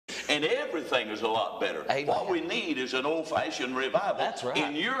and everything is a lot better. Amen. What we need is an old-fashioned revival That's right.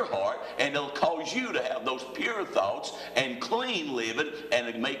 in your heart, and it'll cause you to have those pure thoughts and clean living, and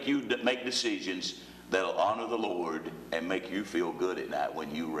it'll make you make decisions that'll honor the Lord and make you feel good at night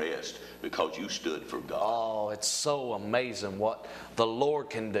when you rest because you stood for God. Oh, it's so amazing what the Lord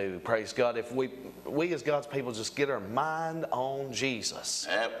can do. Praise God. If we as God's people just get our mind on Jesus.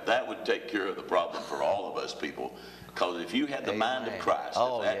 That would take care of the problem for all of us people. Because if you have the mind of Christ,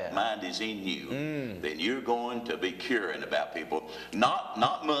 if that mind is in you, then you're going to be caring about people. Not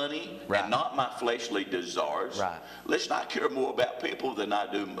money and not my fleshly desires. Right. Let's not care more about people than I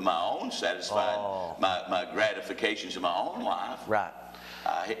do my own satisfying, my gratifications in my own life. Right.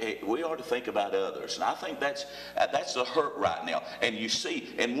 We ought to think about others, and I think that's the hurt right now. And you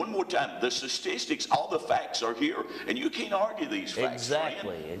see, and one more time, the statistics, all the facts are here, and you can't argue these facts.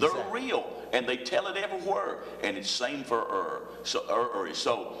 Exactly. Friend. They're real, and they tell it everywhere, and it's same for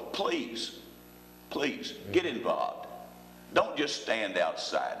So please, get involved. Don't just stand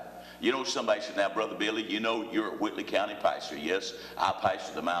outside. You know, somebody said, now, Brother Billy, you know you're a Whitley County pastor. Yes, I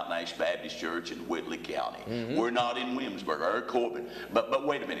pastor the Mountain Ash Baptist Church in Whitley County. We're not in Williamsburg or Corbin. But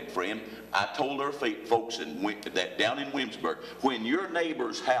wait a minute, friend. I told our folks that down in Williamsburg, when your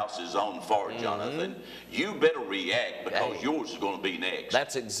neighbor's house is on fire, Jonathan, you better react because yours is going to be next.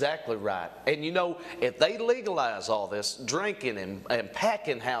 That's exactly right. And you know, if they legalize all this drinking and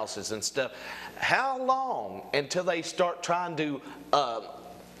packing houses and stuff, how long until they start trying to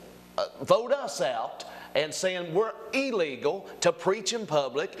vote us out and saying we're illegal to preach in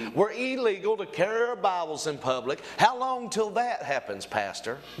public, we're illegal to carry our Bibles in public? How long till that happens,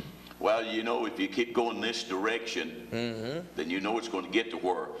 Pastor? Well, you know, if you keep going this direction, then you know it's going to get to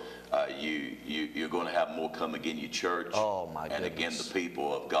where you're going to have more come against your church. Oh, my goodness. And again, the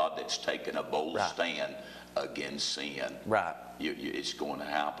people of God that's taken a bold stand against sin. Right. It's going to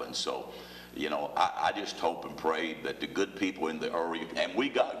happen. So, you know, I just hope and pray that the good people in the area, and we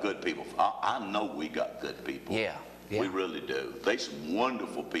got good people. I know we got good people. Yeah. We really do. There's some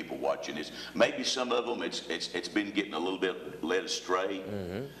wonderful people watching this. Maybe some of them it's been getting a little bit led astray,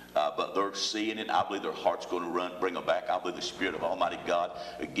 but they're seeing it. I believe their heart's going to bring them back. I believe the Spirit of Almighty God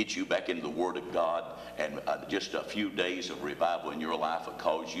will get you back into the Word of God, and just a few days of revival in your life will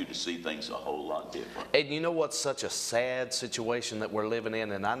cause you to see things a whole lot different. And you know what's such a sad situation that we're living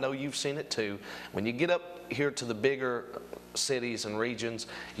in, and I know you've seen it too. When you get up here to the bigger cities and regions,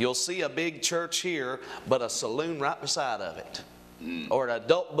 you'll see a big church here, but a saloon right beside of it. Or an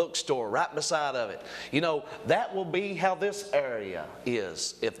adult bookstore right beside of it. You know, that will be how this area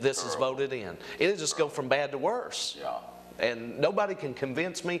is if this is voted in. It'll just go from bad to worse. Yeah. And nobody can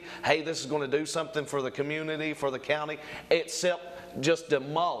convince me, hey, this is going to do something for the community, for the county, except just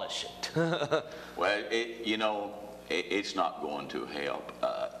demolish it. Well, you know, it's not going to help.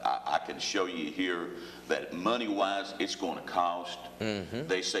 I can show you here that money-wise, it's going to cost.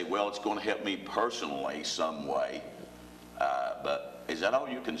 They say, well, it's going to help me personally some way. But is that all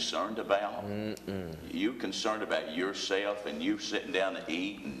you're concerned about? You're concerned about yourself and you sitting down to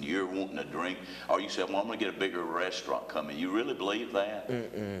eat and you're wanting a drink? Or you say, well, I'm going to get a bigger restaurant coming. You really believe that?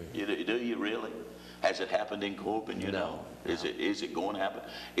 Do you really? Has it happened in Corbin? You know? Is it going to happen?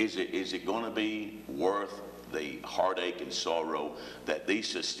 Is it going to be worth the heartache and sorrow that these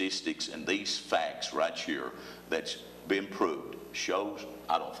statistics and these facts right here that's been proved shows?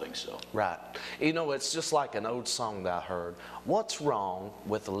 I don't think so. Right. You know, it's just like an old song that I heard. What's wrong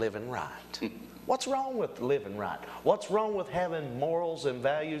with living right? What's wrong with living right? What's wrong with having morals and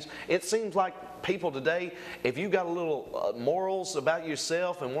values? It seems like people today, if you got a little morals about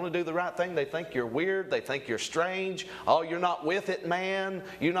yourself and want to do the right thing, they think you're weird, they think you're strange. Oh, you're not with it, man.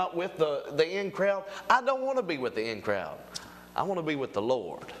 You're not with the in crowd. I don't want to be with the in crowd. I want to be with the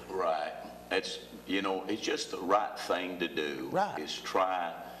Lord. Right. You know, it's just the right thing to do. Right. Is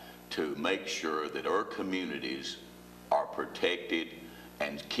try to make sure that our communities are protected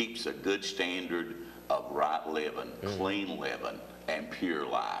and keeps a good standard of right living, clean living, and pure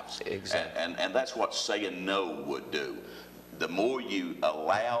lives. Exactly. And that's what saying no would do. The more you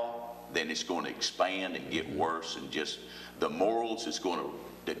allow, then it's going to expand and get worse, and just the morals is going to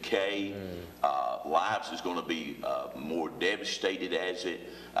decay. Lives is going to be more devastated as it.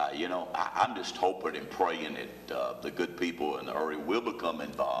 You know, I'm just hoping and praying that the good people in the area will become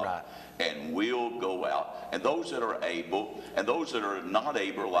involved. Right. And we'll go out. And those that are able, and those that are not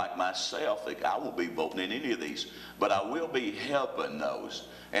able, like myself, I won't be voting in any of these, but I will be helping those.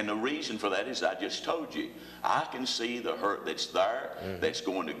 And the reason for that is I just told you. I can see the hurt that's there, that's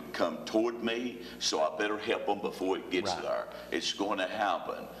going to come toward me, so I better help them before it gets there. It's going to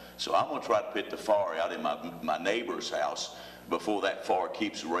happen. So I'm going to try to put the fire out in my neighbor's house before that fire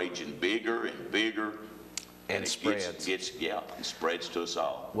keeps raging bigger and bigger. And it spreads. And spreads to us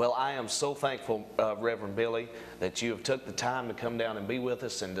all. Well, I am so thankful, Reverend Billy, that you have took the time to come down and be with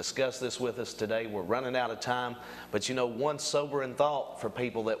us and discuss this with us today. We're running out of time, but you know, one sobering thought for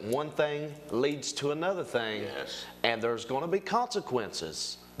people, that one thing leads to another thing, Yes. and there's going to be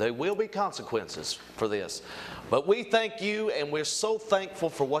consequences. There will be consequences for this. But we thank you, and we're so thankful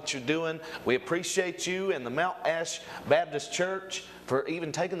for what you're doing. We appreciate you and the Mount Ash Baptist Church for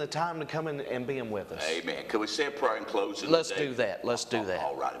even taking the time to come in and being with us. Amen. Can we say a prayer in closing Let's today? do that. Let's do that.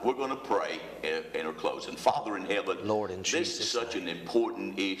 All right. We're going to pray in our closing. Father in heaven, Lord, in this Jesus' is such name. an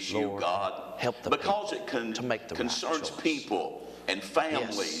important issue, Lord, God, help the because people it to make the right concerns choice. people and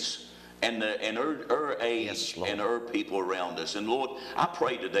families. And our age Yes, Lord. and our people around us. And Lord, I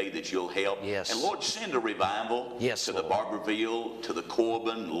pray today that you'll help. Yes. And Lord, send a revival Yes, to the Lord. Barberville, to the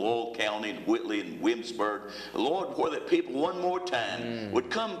Corbin, Lowell County, and Whitley, and Williamsburg. Lord, where that people one more time would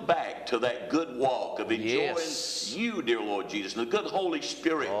come back to that good walk of enjoying Yes. you, dear Lord Jesus, and the good Holy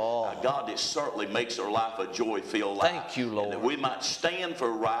Spirit, God, that certainly makes our life a joy-filled life. Thank you, Lord. And that we might stand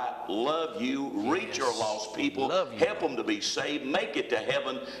for right, love you, reach our Yes. lost people, Love you, help them to be saved, make it to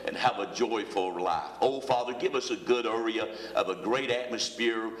heaven, and have a joyful life. Oh, Father, give us a good area of a great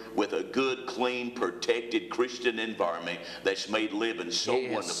atmosphere with a good, clean, protected Christian environment that's made living so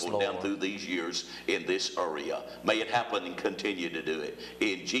Yes, wonderful down Lord. through these years in this area. May it happen and continue to do it.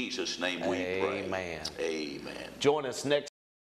 In Jesus' name we pray. Amen. Amen. Join us next